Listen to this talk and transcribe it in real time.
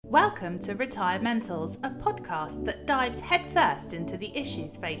Welcome to Retirementals, a podcast that dives headfirst into the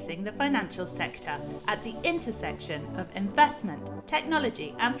issues facing the financial sector at the intersection of investment,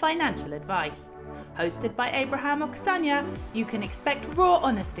 technology, and financial advice. Hosted by Abraham Okusanya, you can expect raw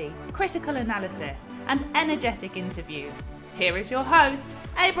honesty, critical analysis, and energetic interviews. Here is your host,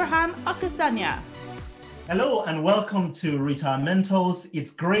 Abraham Okusanya. Hello and welcome to Retirementals.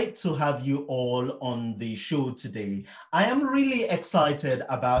 It's great to have you all on the show today. I am really excited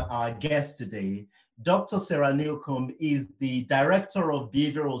about our guest today. Dr. Sarah Newcomb is the Director of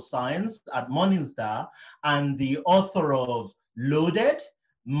Behavioral Science at Morningstar and the author of Loaded,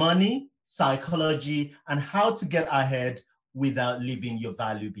 Money, Psychology, and How to Get Ahead Without Leaving Your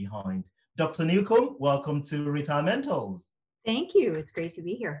Value Behind. Dr. Newcomb, welcome to Retirementals. Thank you. It's great to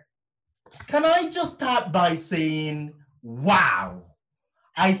be here. Can I just start by saying, wow.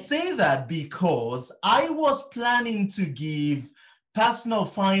 I say that because I was planning to give personal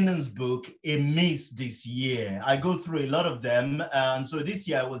finance book a miss this year. I go through a lot of them. And so this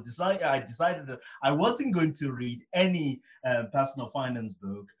year I decided that I wasn't going to read any personal finance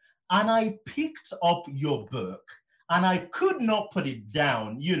book. And I picked up your book. And I could not put it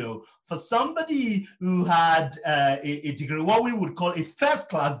down. You know, for somebody who had a degree, what we would call a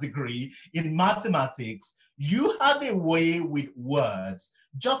first-class degree in mathematics, you have a way with words.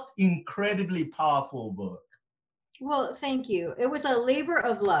 Just incredibly powerful book. Well, thank you. It was a labor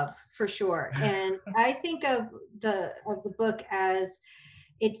of love for sure. And I think of the book as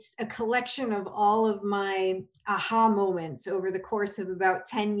it's a collection of all of my aha moments over the course of about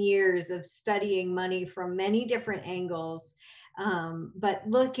 10 years of studying money from many different angles, but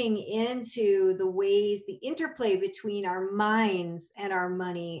looking into the ways, the interplay between our minds and our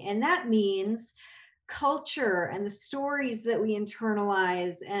money. And that means culture and the stories that we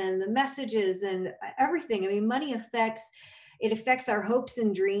internalize and the messages and everything. I mean, money affects our hopes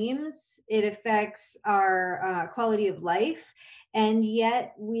and dreams. It affects our quality of life. And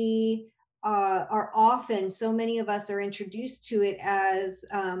yet we are often, so many of us are introduced to it as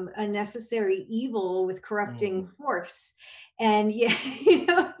a necessary evil with corrupting force. And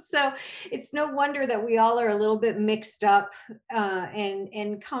yeah, so it's no wonder that we all are a little bit mixed up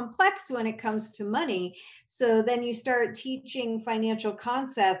and complex when it comes to money. So then you start teaching financial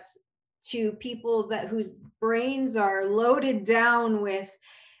concepts to people whose brains are loaded down with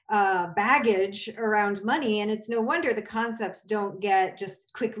baggage around money, and it's no wonder the concepts don't get just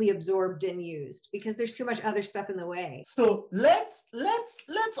quickly absorbed and used because there's too much other stuff in the way. So let's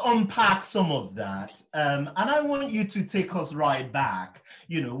unpack some of that, and I want you to take us right back.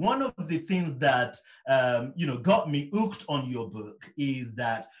 You know, one of the things that got me hooked on your book is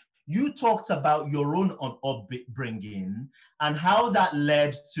that you talked about your own upbringing and how that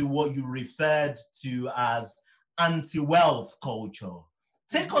led to what you referred to as anti-wealth culture.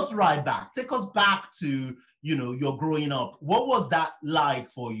 Take us right back. Take us back to, your growing up. What was that like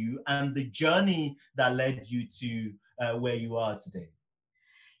for you and the journey that led you to where you are today?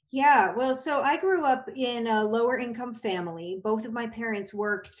 Yeah, well, so I grew up in a lower income family. Both of my parents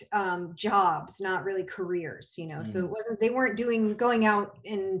worked jobs, not really careers, so they weren't going out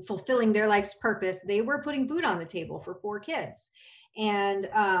and fulfilling their life's purpose. They were putting food on the table for 4 kids. And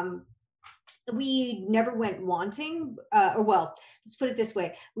we never went wanting, let's put it this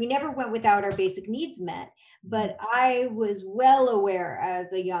way. We never went without our basic needs met, but I was well aware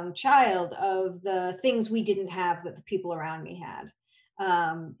as a young child of the things we didn't have that the people around me had.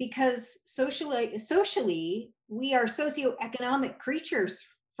 Because socially, we are socioeconomic creatures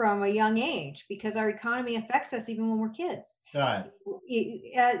from a young age because our economy affects us even when we're kids. Right.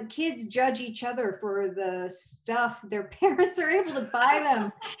 Kids judge each other for the stuff their parents are able to buy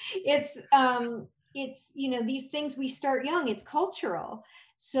them. It's these things we start young. It's cultural.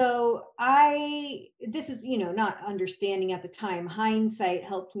 So this is, not understanding at the time. Hindsight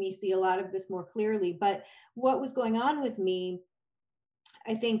helped me see a lot of this more clearly. But what was going on with me,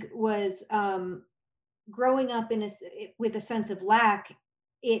 I think, was growing up with a sense of lack.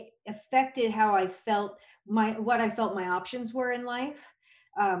 It affected how I felt what I felt my options were in life,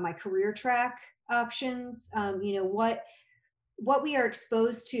 my career track options. What we are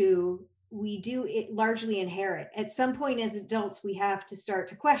exposed to, we do it largely inherit. At some point as adults, we have to start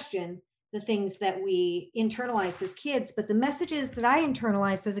to question the things that we internalized as kids. But the messages that I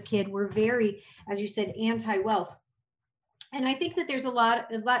internalized as a kid were very, as you said, anti-wealth. And I think that there's a lot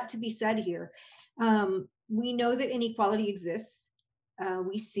to be said here. We know that inequality exists.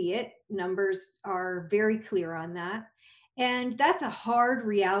 We see it. Numbers are very clear on that. And that's a hard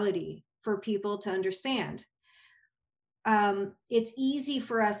reality for people to understand. It's easy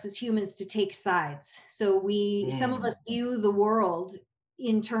for us as humans to take sides. So some of us view the world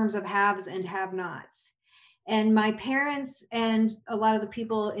in terms of haves and have-nots. And my parents and a lot of the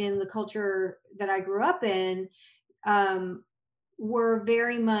people in the culture that I grew up in were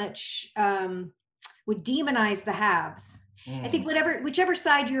very much would demonize the haves. I think whichever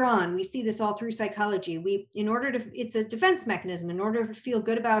side you're on, we see this all through psychology. It's a defense mechanism. In order to feel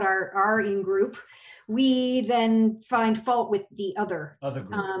good about our in-group, we then find fault with the other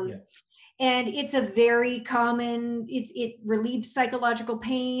group. And it's a very common, it relieves psychological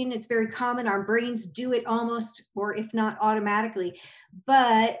pain. It's very common. Our brains do it almost, or if not automatically.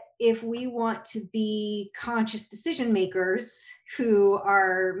 But if we want to be conscious decision makers who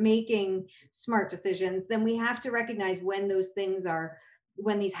are making smart decisions, then we have to recognize when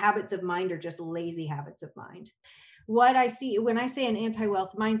these habits of mind are just lazy habits of mind. What I see when I say an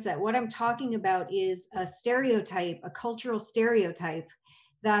anti-wealth mindset, what I'm talking about is a stereotype, a cultural stereotype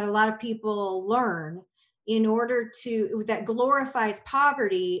that a lot of people learn that glorifies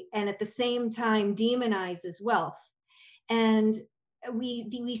poverty and at the same time demonizes wealth. And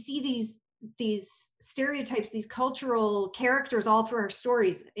we see these stereotypes, these cultural characters all through our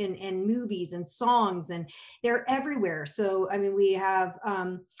stories in movies and songs, and they're everywhere. So, I mean, we have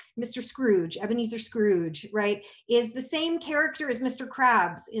Mr. Scrooge, Ebenezer Scrooge, right, is the same character as Mr.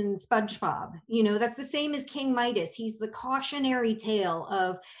 Krabs in SpongeBob. You know, that's the same as King Midas. He's the cautionary tale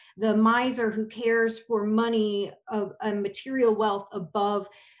of the miser who cares for money of material wealth above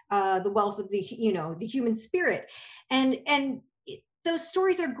the wealth of the human spirit. And those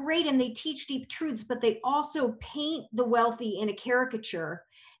stories are great and they teach deep truths, but they also paint the wealthy in a caricature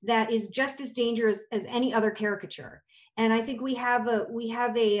that is just as dangerous as any other caricature. And I think we have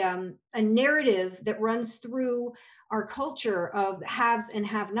a narrative that runs through our culture of haves and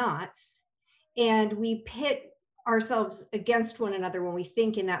have-nots, and we pit ourselves against one another when we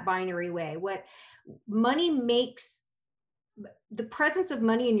think in that binary way. What money makes, the presence of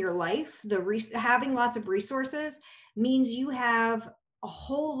money in your life, having lots of resources, means you have a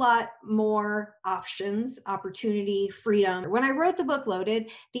whole lot more options, opportunity, freedom. When I wrote the book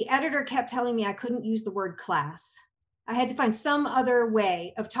Loaded, the editor kept telling me I couldn't use the word class. I had to find some other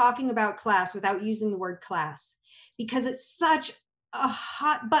way of talking about class without using the word class, because it's such a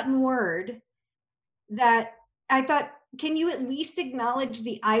hot button word that I thought, can you at least acknowledge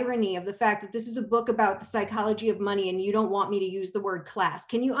the irony of the fact that this is a book about the psychology of money and you don't want me to use the word class?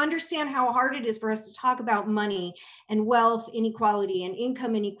 Can you understand how hard it is for us to talk about money and wealth inequality and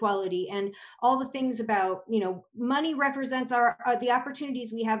income inequality and all the things about, money represents the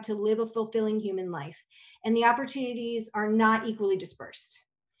opportunities we have to live a fulfilling human life, and the opportunities are not equally dispersed.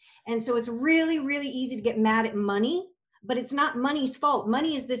 And so it's really, really easy to get mad at money, but it's not money's fault.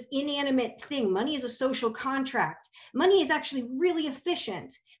 Money is this inanimate thing. Money is a social contract. Money is actually really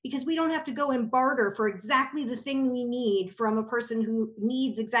efficient because we don't have to go and barter for exactly the thing we need from a person who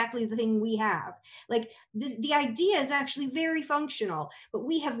needs exactly the thing we have. Like the idea is actually very functional, but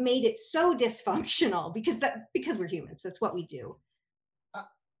we have made it so dysfunctional because we're humans. That's what we do.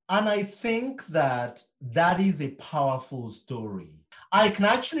 And I think that is a powerful story. I can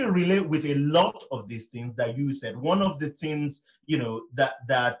actually relate with a lot of these things that you said. One of the things,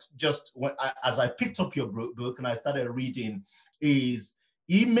 that just as I picked up your book and I started reading, is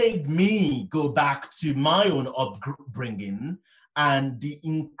it made me go back to my own upbringing and the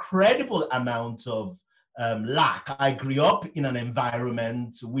incredible amount of lack. I grew up in an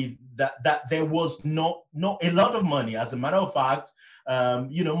environment with that there was not a lot of money. As a matter of fact,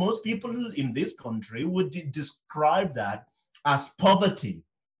 most people in this country would describe that as poverty,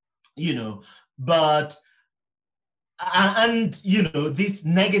 but these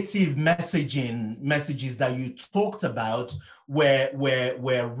negative messages that you talked about were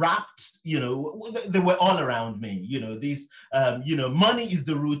wrapped, they were all around me. Money is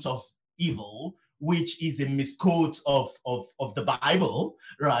the root of evil, which is a misquote of the Bible,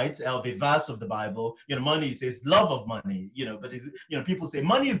 right? Of a verse of the Bible. Money says love of money, but people say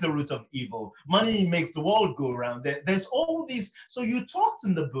money is the root of evil. Money makes the world go around. There's all these. So you talked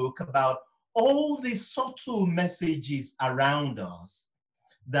in the book about all these subtle messages around us,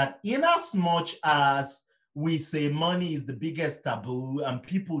 that in as much as we say money is the biggest taboo and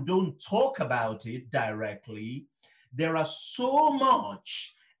people don't talk about it directly, there are so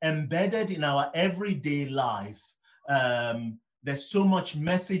much embedded in our everyday life. There's so much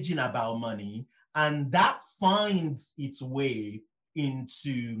messaging about money, and that finds its way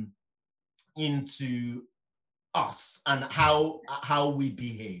into us and how we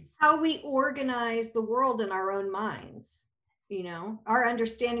behave, how we organize the world in our own minds. You know, our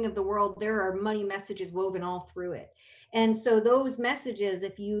understanding of the world, there are money messages woven all through it. And so those messages,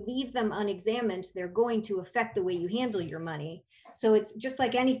 if you leave them unexamined, they're going to affect the way you handle your money. So it's just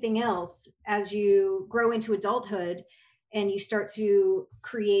like anything else, as you grow into adulthood and you start to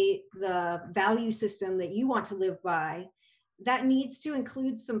create the value system that you want to live by, that needs to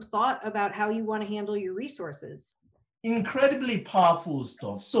include some thought about how you want to handle your resources. Incredibly powerful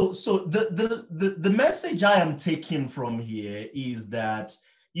stuff. So the message I am taking from here is that,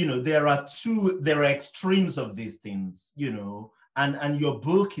 you know, there are extremes of these things, you know, and your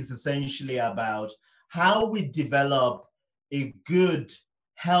book is essentially about how we develop a good,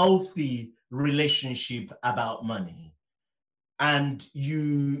 healthy relationship about money. And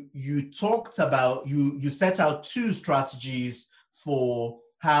you talked about, you set out 2 strategies for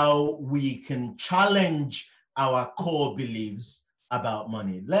how we can challenge our core beliefs about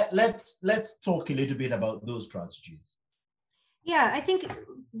money. Let's talk a little bit about those strategies. Yeah, I think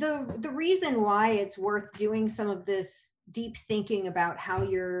the reason why it's worth doing some of this deep thinking about how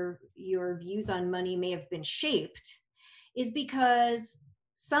your views on money may have been shaped is because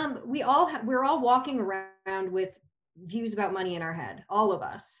we're all walking around with views about money in our head, all of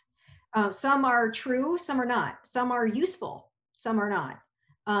us. Some are true, some are not. Some are useful, some are not.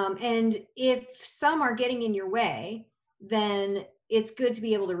 And if some are getting in your way, then it's good to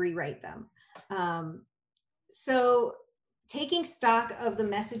be able to rewrite them. So taking stock of the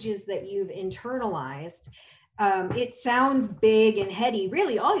messages that you've internalized, it sounds big and heady.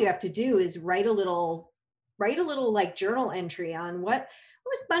 Really, all you have to do is write a little like journal entry on what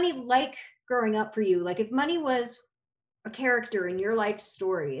was money like growing up for you. Like if money was a character in your life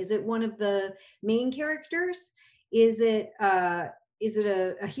story, is it one of the main characters? Is it a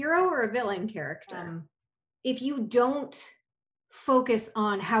hero or a villain character? If you don't focus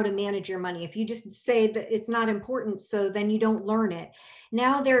on how to manage your money, if you just say that it's not important, so then you don't learn it.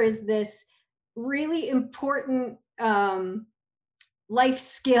 Now there is this really important life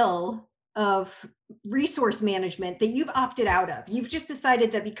skill of resource management that you've opted out of. You've just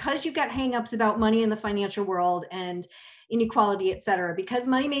decided that because you've got hangups about money in the financial world and inequality, et cetera, because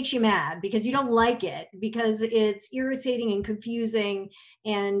money makes you mad, because you don't like it, because it's irritating and confusing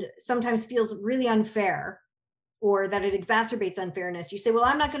and sometimes feels really unfair, or that it exacerbates unfairness, you say, well,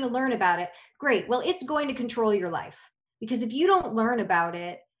 I'm not going to learn about it. Great. Well, it's going to control your life, because if you don't learn about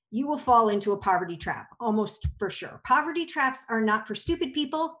it, you will fall into a poverty trap, almost for sure. Poverty traps are not for stupid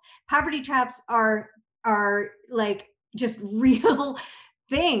people. Poverty traps are like just real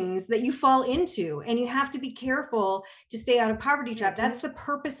things that you fall into, and you have to be careful to stay out of poverty trap. That's the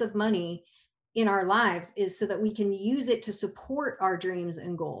purpose of money in our lives, is so that we can use it to support our dreams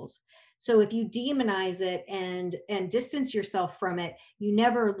and goals. So if you demonize it and distance yourself from it, you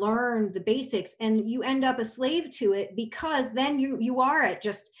never learn the basics, and you end up a slave to it, because then you are at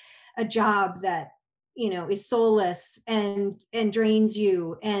just a job that, you know, is soulless and drains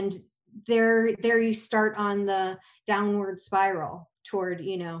you. And there you start on the downward spiral toward,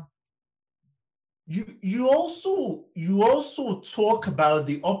 you know. You also talk about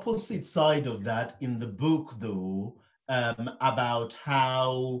the opposite side of that in the book, though, about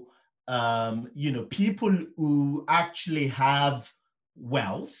how you know, people who actually have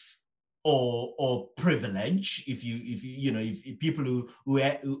wealth or privilege, if people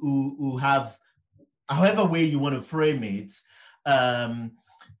who have, however way you want to frame it,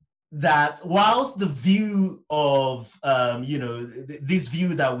 that whilst the view of this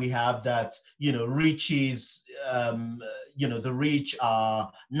view that we have, that, you know, riches, the rich are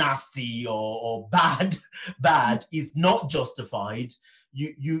nasty or bad is not justified.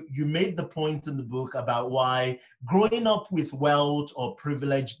 You made the point in the book about why growing up with wealth or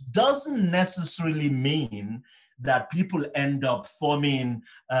privilege doesn't necessarily mean that people end up forming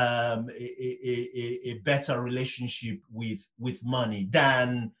a better relationship with money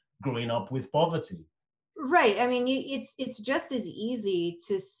than growing up with poverty. Right. I mean, it's just as easy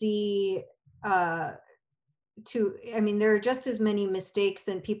to see there are just as many mistakes,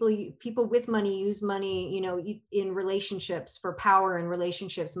 and people with money use money, you know, in relationships for power and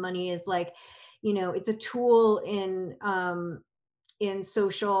relationships. Money is like, you know, it's a tool in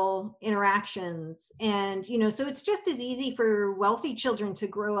social interactions. And, you know, so it's just as easy for wealthy children to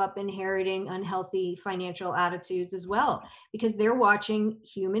grow up inheriting unhealthy financial attitudes as well, because they're watching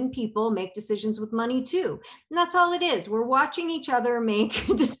human people make decisions with money too. And that's all it is. We're watching each other make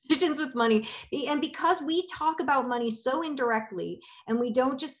decisions with money. And because we talk about money so indirectly, and we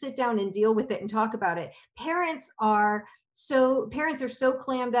don't just sit down and deal with it and talk about it, parents are so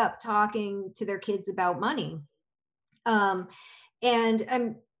clammed up talking to their kids about money. And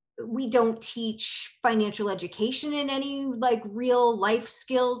we don't teach financial education in any like real life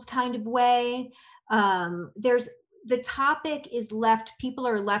skills kind of way. The topic is left, people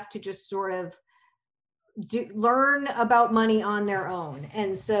are left to just sort of learn about money on their own.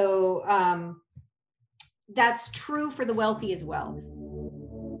 And so that's true for the wealthy as well.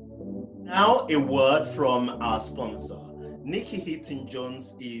 Now, a word from our sponsor. Nikki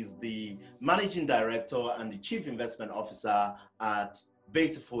Hitton-Jones is the Managing Director and the Chief Investment Officer at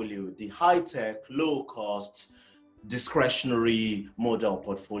Betafolio, the high-tech, low-cost, discretionary model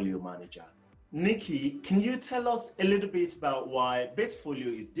portfolio manager. Nikki, can you tell us a little bit about why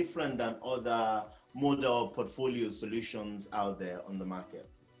Betafolio is different than other model portfolio solutions out there on the market?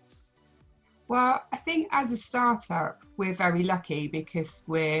 Well, I think as a startup, we're very lucky because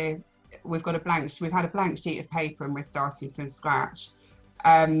we've had a blank sheet of paper and we're starting from scratch.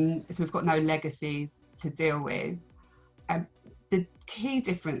 So we've got no legacies to deal with. The key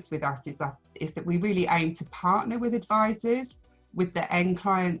difference with us is that we really aim to partner with advisors with the end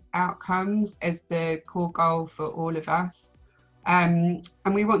client's outcomes as the core goal for all of us. And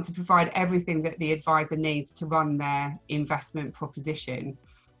we want to provide everything that the advisor needs to run their investment proposition.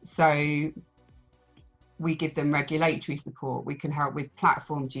 So we give them regulatory support. We can help with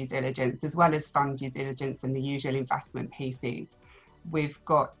platform due diligence as well as fund due diligence and the usual investment pieces. We've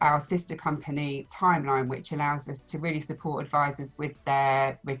got our sister company, Timeline, which allows us to really support advisors with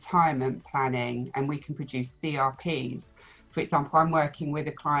their retirement planning, and we can produce CRPs. For example, I'm working with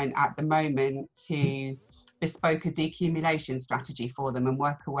a client at the moment to bespoke a decumulation strategy for them and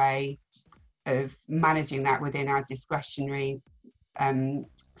work a way of managing that within our discretionary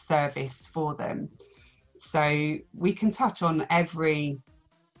service for them. So we can touch on every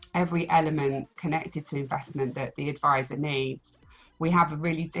element connected to investment that the advisor needs. We have a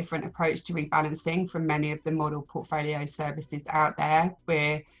really different approach to rebalancing from many of the model portfolio services out there.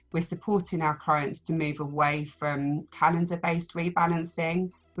 We're supporting our clients to move away from calendar-based rebalancing.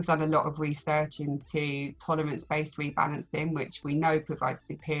 We've done a lot of research into tolerance-based rebalancing, which we know provides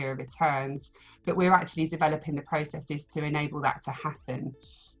superior returns, but we're actually developing the processes to enable that to happen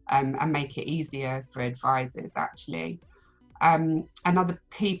and make it easier for advisors, actually. Another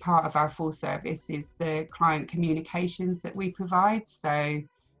key part of our full service is the client communications that we provide. So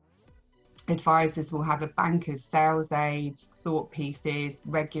advisors will have a bank of sales aids, thought pieces,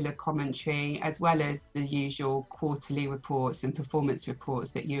 regular commentary, as well as the usual quarterly reports and performance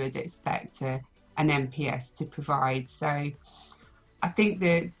reports that you would expect an MPS to provide. So I think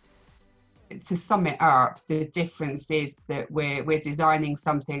that, to sum it up, the difference is that we're designing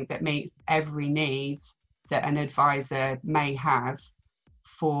something that meets every need that an advisor may have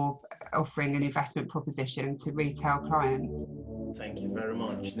for offering an investment proposition to retail clients. Thank you very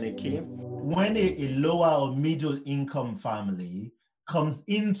much, Nikki. When a lower or middle income family comes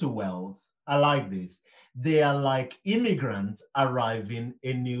into wealth, I like this. They are like immigrants arriving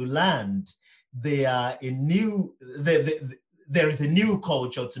in new land. There is a new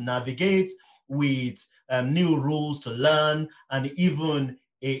culture to navigate with, new rules to learn, and even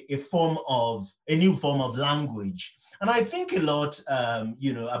a new form of language. And I think a lot,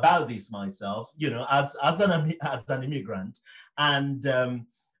 about this myself, as an immigrant, and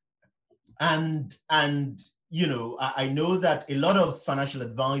I know that a lot of financial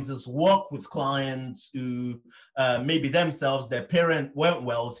advisors work with clients who maybe themselves, their parent weren't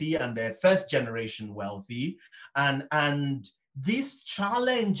wealthy and they're first generation wealthy, and this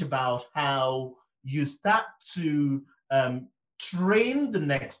challenge about how you start to train the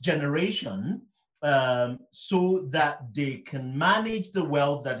next generation so that they can manage the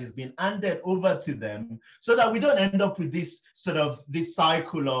wealth that is being handed over to them, so that we don't end up with this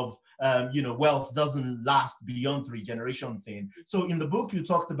cycle of wealth doesn't last beyond 3 generation thing. So in the book, you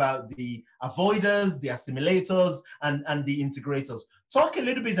talked about the avoiders, the assimilators, and the integrators. Talk a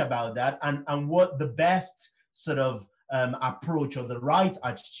little bit about that and what the best sort of approach or the right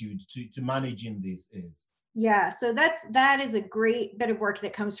attitude to managing this is. Yeah, so that is a great bit of work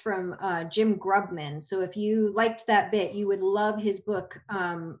that comes from Jim Grubman. So if you liked that bit, you would love his book,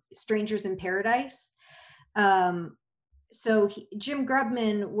 Strangers in Paradise. Jim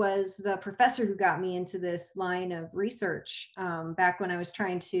Grubman was the professor who got me into this line of research back when I was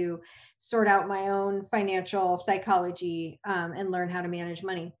trying to sort out my own financial psychology and learn how to manage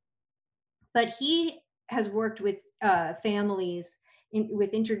money. But he has worked with families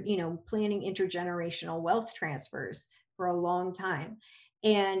planning intergenerational wealth transfers for a long time.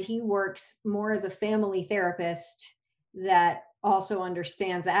 And he works more as a family therapist that also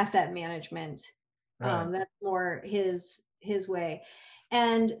understands asset management. Right. That's more his way.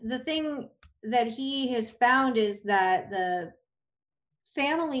 And the thing that he has found is that the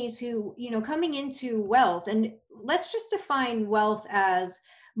families who, coming into wealth, and let's just define wealth as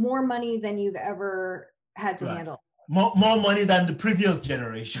more money than you've ever had to handle. More money than the previous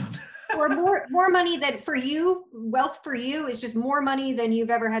generation. Or more money that for you, wealth for you is just more money than you've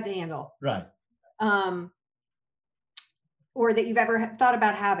ever had to handle. Right. Or that you've ever thought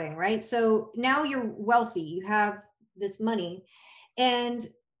about having, right? So now you're wealthy, you have this money, and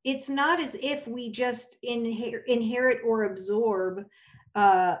it's not as if we just inherit or absorb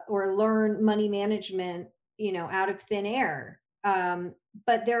or learn money management, out of thin air.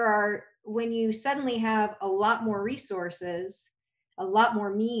 But when you suddenly have a lot more resources, a lot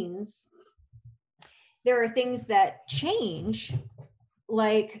more means, there are things that change,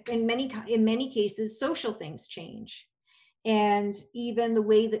 like in many cases, social things change. And even the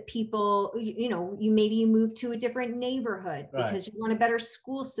way that people, maybe you move to a different neighborhood because you want a better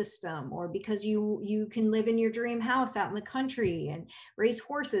school system, or because you can live in your dream house out in the country and raise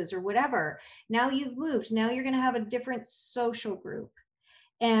horses or whatever. Now you've moved. Now you're going to have a different social group.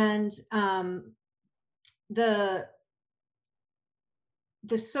 And the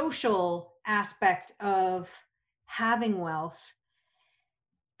social aspect of having wealth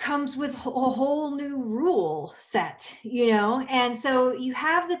comes with a whole new rule set, and so you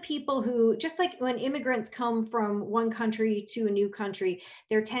have the people who, just like when immigrants come from one country to a new country,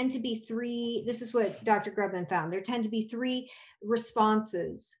 there tend to be three, this is what Dr. Grubman found, there tend to be three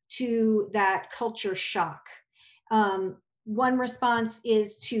responses to that culture shock. One response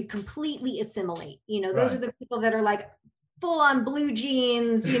is to completely assimilate. Those are the people that are like, full on blue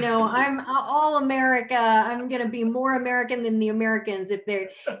jeans, I'm all America. I'm going to be more American than the Americans if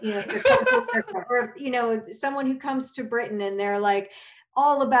they're, if they're coming to America. Or, someone who comes to Britain and they're like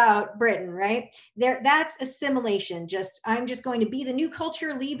all about Britain, right? That's assimilation. I'm just going to be the new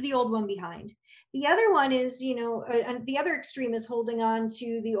culture, leave the old one behind. The other one is, the other extreme is holding on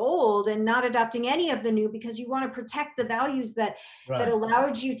to the old and not adopting any of the new, because you want to protect the values that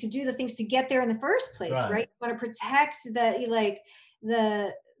allowed you to do the things to get there in the first place, right? You want to protect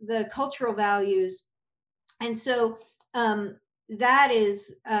the cultural values. And so that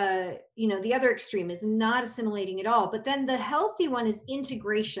is, the other extreme is not assimilating at all. But then the healthy one is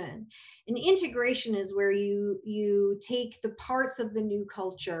integration. And integration is where you take the parts of the new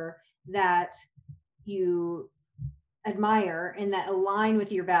culture that you admire and that align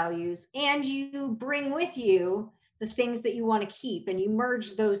with your values, and you bring with you the things that you want to keep, and you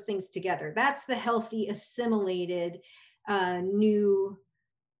merge those things together. That's the healthy, assimilated, new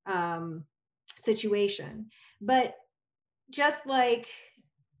situation. But just like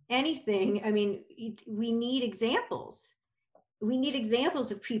anything, we need examples. We need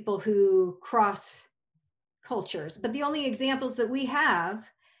examples of people who cross cultures, but the only examples that we have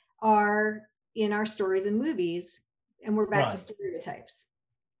are in our stories and movies, and we're back to stereotypes.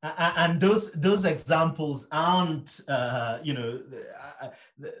 And those examples aren't,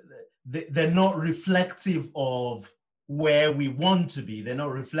 they're not reflective of where we want to be. They're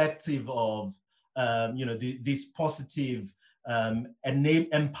not reflective of, this positive,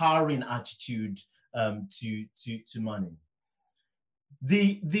 empowering attitude to money.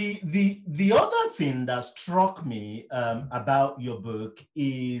 The other thing that struck me about your book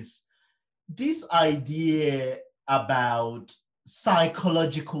is this idea about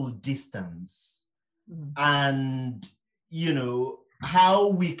psychological distance, and how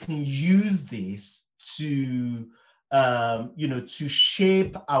we can use this to to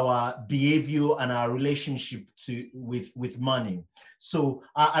shape our behavior and our relationship with money. So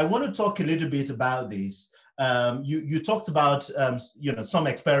I want to talk a little bit about this. You talked about some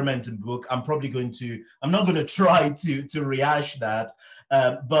experiment in the book. I'm not going to try to rehash that,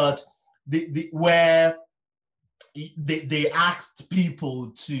 but where they asked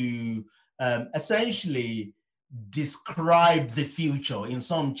people to essentially describe the future in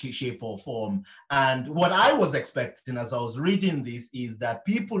some shape or form. And what I was expecting as I was reading this is that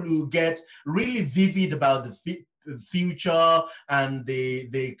people who get really vivid about the future, and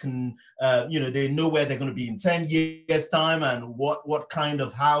they can they know where they're going to be in 10 years time, and what kind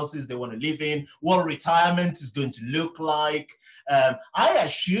of houses they want to live in, what retirement is going to look like. I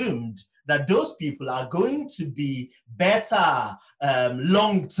assumed that those people are going to be better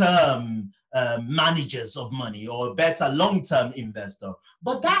long-term managers of money, or better long-term investor.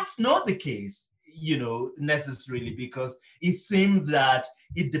 But that's not the case, necessarily, because it seems that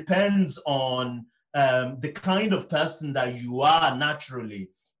it depends on the kind of person that you are naturally.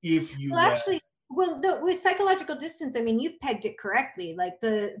 If you Well, no, with psychological distance, I mean, you've pegged it correctly. Like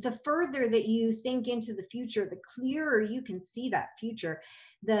the further that you think into the future, the clearer you can see that future,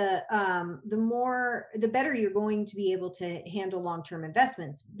 the better you're going to be able to handle long-term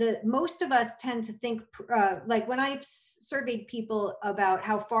investments. Most of us tend to think, like when I've surveyed people about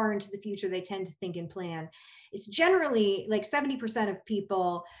how far into the future they tend to think and plan, it's generally like 70% of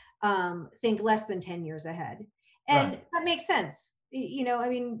people think less than 10 years ahead. And that makes sense. You know, I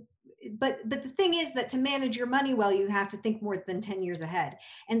mean, but the thing is that to manage your money well, you have to think more than 10 years ahead.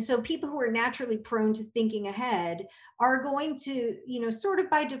 And so people who are naturally prone to thinking ahead are going to, you know, sort of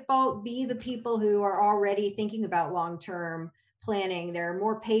by default be the people who are already thinking about long-term planning. They're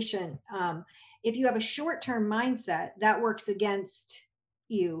more patient. If you have a short-term mindset, that works against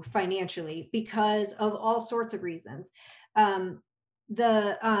you financially because of all sorts of reasons. I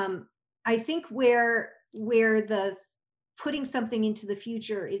think where the putting something into the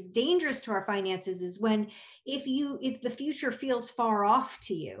future is dangerous to our finances is when if the future feels far off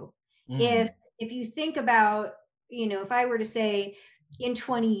to you. If you think about, you know, if I were to say in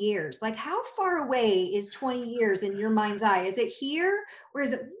 20 years, like how far away is 20 years in your mind's eye? Is it here or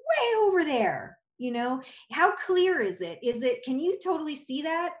is it way over there? You know, how clear is it? Can you totally see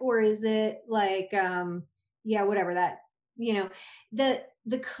that? Or is it like, yeah, whatever that, you know,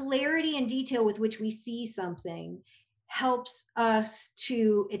 the clarity and detail with which we see something helps us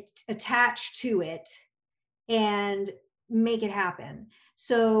to attach to it and make it happen.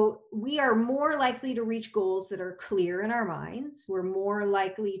 So we are more likely to reach goals that are clear in our minds. We're more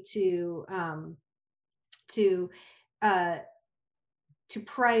likely to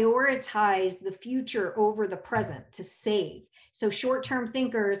prioritize the future over the present, to save. So short-term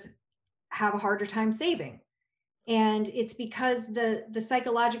thinkers have a harder time saving. And it's because the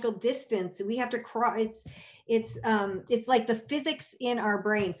psychological distance we have to cross, it's like the physics in our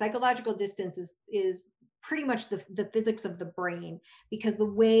brain. Psychological distance is pretty much the physics of the brain, because the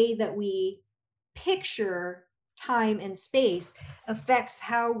way that we picture time and space affects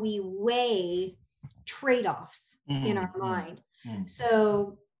how we weigh trade-offs in our mind.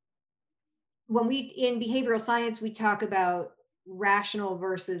 So when in behavioral science, we talk about rational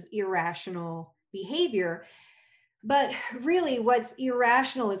versus irrational behavior. But really what's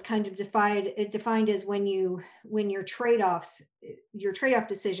irrational is kind of defined as when your trade-off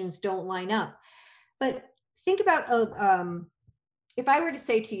decisions don't line up. But think about, if I were to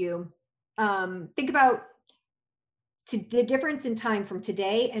say to you, think about the difference in time from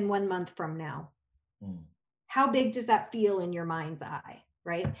today and 1 month from now. How big does that feel in your mind's eye,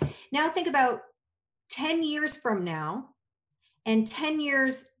 right? Now think about 10 years from now and 10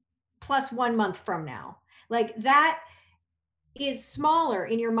 years plus 1 month from now. Like that is smaller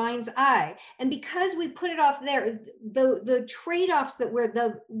in your mind's eye. And because we put it off there, the trade-offs that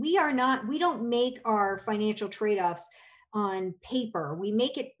we don't make our financial trade-offs on paper. We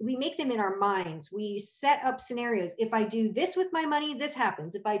make them in our minds. We set up scenarios. If I do this with my money, this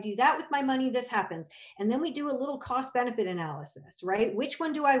happens. If I do that with my money, this happens. And then we do a little cost benefit analysis, right? Which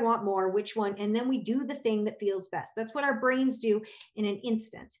one do I want more? Which one? And then we do the thing that feels best. That's what our brains do in an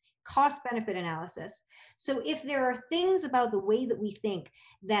instant. Cost benefit analysis. So if there are things about the way that we think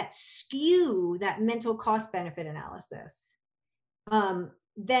that skew that mental cost benefit analysis,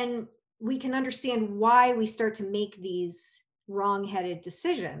 then we can understand why we start to make these wrong-headed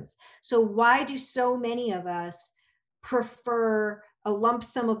decisions. So why do so many of us prefer a lump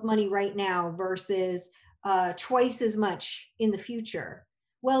sum of money right now versus twice as much in the future?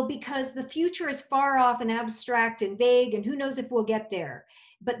 Well, because the future is far off and abstract and vague, and who knows if we'll get there.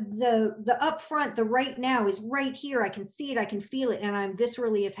 But the upfront, the right now is right here. I can see it, I can feel it, and I'm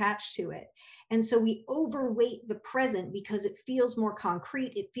viscerally attached to it. And so we overweight the present because it feels more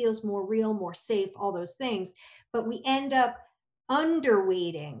concrete, it feels more real, more safe, all those things. But we end up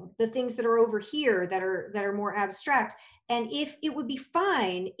underweighting the things that are over here that are more abstract. And if it would be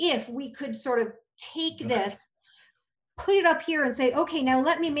fine if we could sort of take this, put it up here and say, okay, now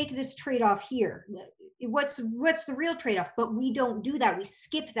let me make this trade-off here. What's the real trade-off? But we don't do that. We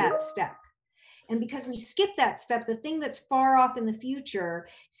skip that step. And because we skip that step, the thing that's far off in the future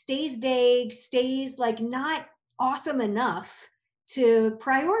stays vague, stays like not awesome enough to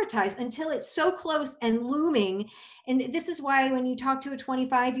prioritize until it's so close and looming. And this is why when you talk to a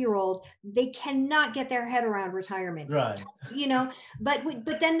 25-year-old, they cannot get their head around retirement. Right. You know, but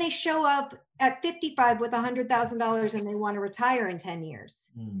then they show up at 55 with $100,000 and they want to retire in 10 years.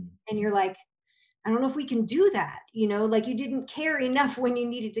 And you're like, I don't know if we can do that. Like you didn't care enough when you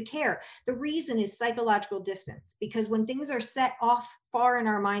needed to care. The reason is psychological distance, because when things are set off far in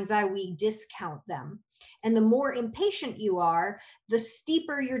our mind's eye, we discount them. And the more impatient you are, the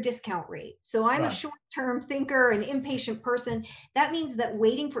steeper your discount rate. So I'm a short-term thinker, an impatient person. That means that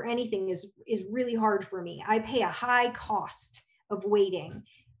waiting for anything is really hard for me. I pay a high cost of waiting.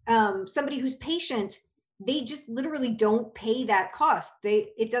 Somebody who's patient, they just literally don't pay that cost.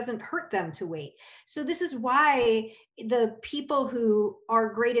 It doesn't hurt them to wait. So this is why the people who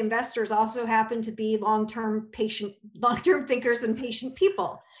are great investors also happen to be long-term thinkers and patient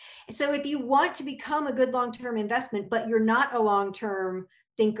people. So if you want to become a good long-term investment, but you're not a long-term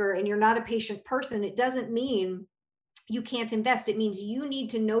thinker and you're not a patient person, it doesn't mean you can't invest. It means you need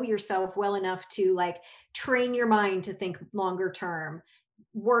to know yourself well enough to like train your mind to think longer term,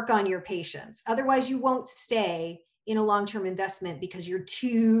 work on your patience. Otherwise you won't stay in a long-term investment because you're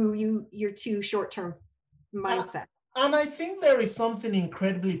too short-term mindset. And I think there is something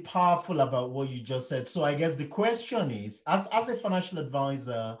incredibly powerful about what you just said. So I guess the question is, as a financial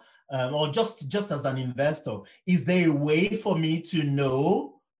advisor, or just as an investor, is there a way for me to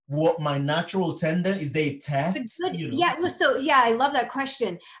know what my natural tendency is? There a test? Yeah. So yeah, I love that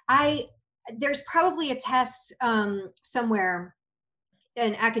question. There's probably a test somewhere,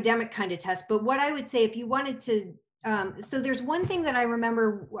 an academic kind of test. But what I would say, if you wanted to, so there's one thing that I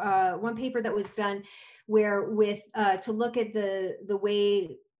remember, one paper that was done where to look at the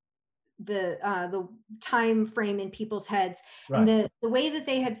way the time frame in people's heads. Right. And the way that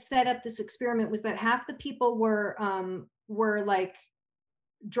they had set up this experiment was that half the people were like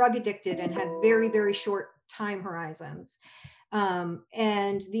drug addicted and had very, very short time horizons.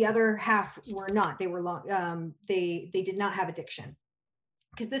 And the other half were not. They were long, they did not have addiction.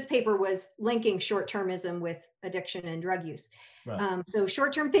 Because this paper was linking short-termism with addiction and drug use. Right. So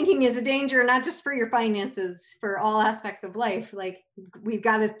short-term thinking is a danger, not just for your finances, for all aspects of life. Like we've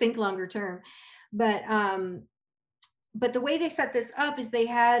got to think longer term. But the way they set this up is they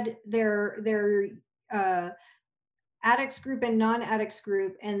had their addicts group and non-addicts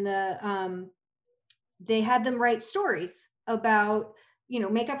group, and they had them write stories about,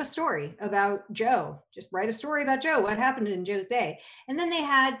 make up a story about Joe. Just write a story about Joe, what happened in Joe's day. And then they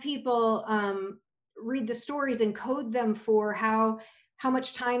had people read the stories and code them for how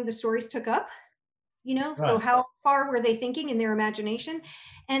much time the stories took up, right. So how far were they thinking in their imagination?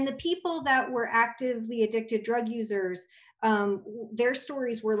 And the people that were actively addicted drug users, their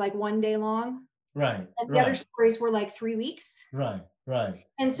stories were like 1 day long. Right. And the other stories were like 3 weeks. Right.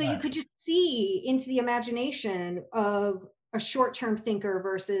 And so you could just see into the imagination of a short-term thinker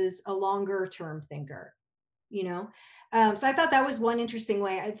versus a longer-term thinker, So I thought that was one interesting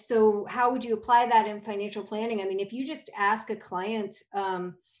way. So how would you apply that in financial planning? I mean, if you just ask a client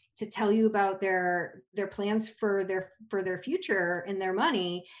to tell you about their plans for their future and their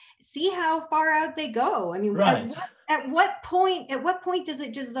money, see how far out they go. I mean, right. At what point does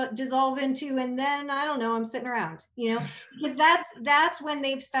it just dissolve into, and then I don't know, I'm sitting around, because that's when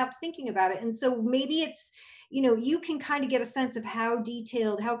they've stopped thinking about it. And so maybe it's, you can kind of get a sense of how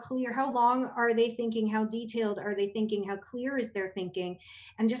detailed, how clear, how long are they thinking, how detailed are they thinking, how clear is their thinking,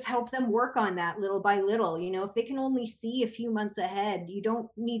 and just help them work on that little by little. If they can only see a few months ahead, you don't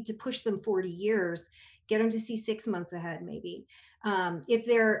need to push them 40 years, get them to see 6 months ahead, maybe.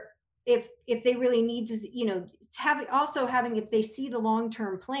 If they really need to, if they see the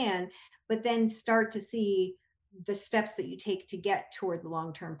long-term plan, but then start to see the steps that you take to get toward the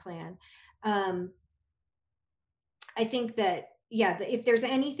long-term plan. I think that, if there's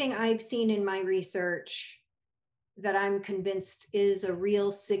anything I've seen in my research that I'm convinced is a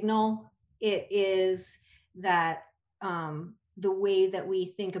real signal, it is that the way that we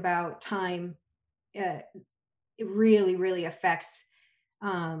think about time, it really, really affects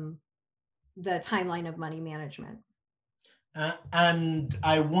the timeline of money management. And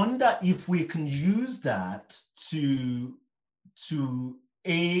I wonder if we can use that to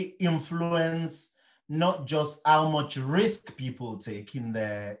influence not just how much risk people take in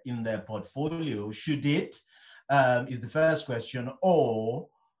their portfolio, should it, is the first question, or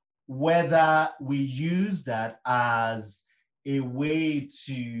whether we use that as a way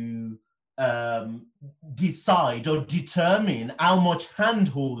to decide or determine how much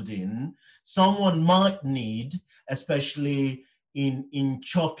hand-holding someone might need, especially in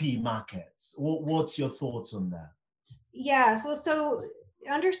choppy markets. What's your thoughts on that? Yeah, well, so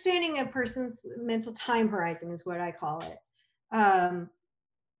understanding a person's mental time horizon is what I call it. The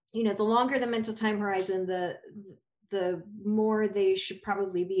longer the mental time horizon, the the more they should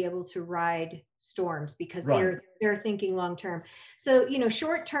probably be able to ride storms, because they're thinking long term. So,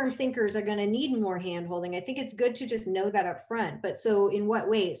 short term thinkers are going to need more hand holding. I think it's good to just know that up front. But so in what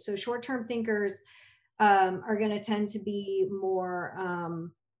ways? So short term thinkers are going to tend to be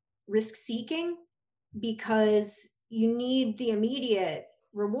more risk seeking, because you need the immediate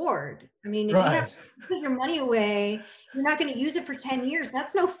reward. I mean, if you have to put your money away, you're not going to use it for 10 years.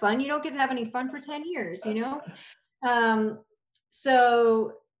 That's no fun. You don't get to have any fun for 10 years,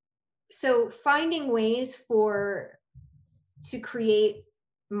 So finding ways to create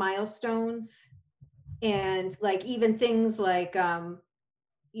milestones, and like even things like, I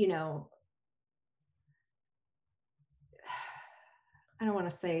don't want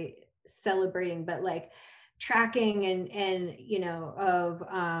to say celebrating, but like tracking and of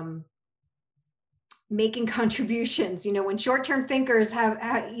making contributions. When short-term thinkers have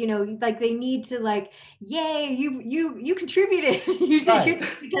like they need to like, yay, you contributed. You did.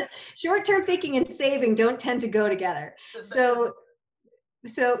 Because short-term thinking and saving don't tend to go together. So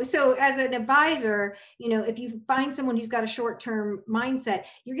as an advisor, if you find someone who's got a short-term mindset,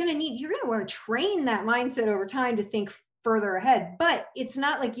 you're going to want to train that mindset over time to think further ahead. But it's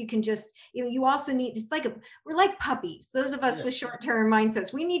not like you can just, you also need, just like we're like puppies. Those of us with short-term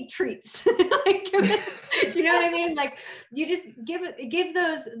mindsets, we need treats. Like, you know what I mean? Like, you just give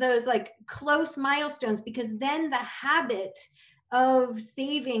those like close milestones, because then the habit of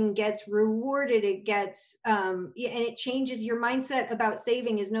saving gets rewarded. It gets and it changes your mindset about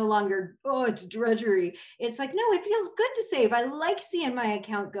saving. Is no longer, oh, it's drudgery. It's like, no, it feels good to save. I like seeing my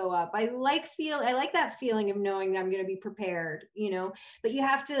account go up. I like that feeling of knowing that I'm going to be prepared, but you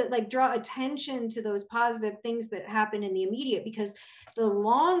have to like draw attention to those positive things that happen in the immediate, because the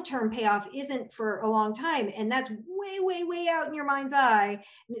long-term payoff isn't for a long time. And that's way, way, way out in your mind's eye.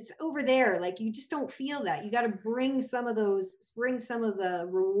 And it's over there. Like, you just don't feel that. You got to bring some of the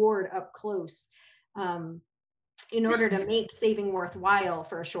reward up close in order to make saving worthwhile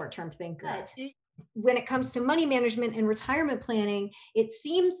for a short-term thinker. But when it comes to money management and retirement planning, it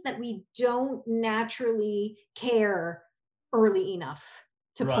seems that we don't naturally care early enough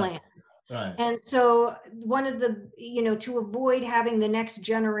to plan. Right. And so one of the, to avoid having the next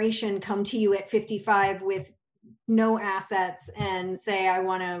generation come to you at 55 with no assets and say, I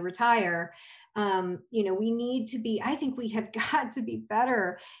want to retire, we need to be, I think we have got to be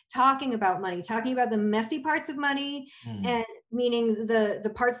better talking about money, talking about the messy parts of money, and meaning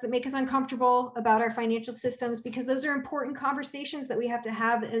the parts that make us uncomfortable about our financial systems, because those are important conversations that we have to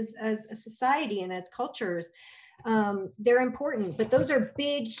have as a society and as cultures. They're important, but those are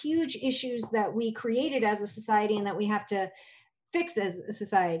big, huge issues that we created as a society and that we have to fix as a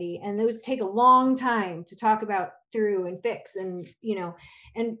society. And those take a long time to talk about through and fix,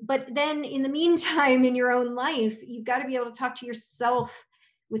 but then in the meantime, in your own life, you've got to be able to talk to yourself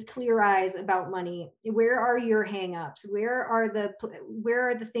with clear eyes about money. Where are your hangups? What are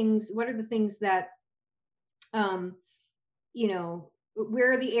the things that,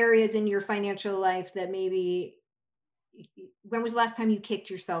 where are the areas in your financial life that maybe, when was the last time you kicked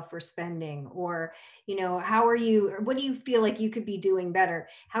yourself for spending? Or, what do you feel like you could be doing better?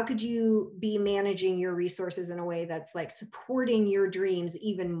 How could you be managing your resources in a way that's like supporting your dreams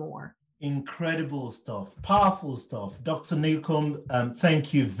even more? Incredible stuff, powerful stuff. Dr. Newcomb,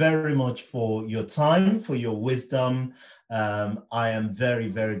 thank you very much for your time, for your wisdom. I am very,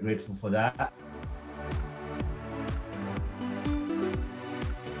 very grateful for that.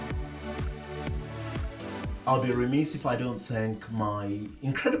 I'll be remiss if I don't thank my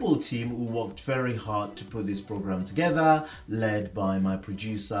incredible team who worked very hard to put this program together, led by my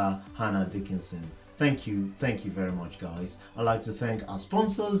producer, Hannah Dickinson. Thank you very much, guys. I'd like to thank our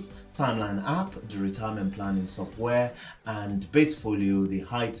sponsors, Timeline app, the retirement planning software, and Batefolio, the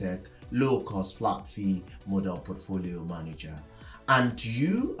high-tech, low-cost flat fee model portfolio manager. And to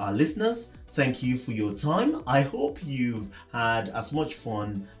you, our listeners, thank you for your time. I hope you've had as much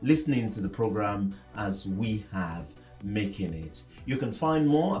fun listening to the program as we have making it. You can find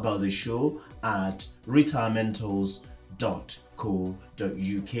more about the show at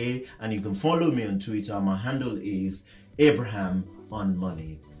retirementals.co.uk, and you can follow me on Twitter. My handle is Abraham on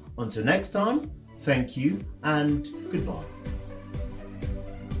Money. Until next time, thank you and goodbye.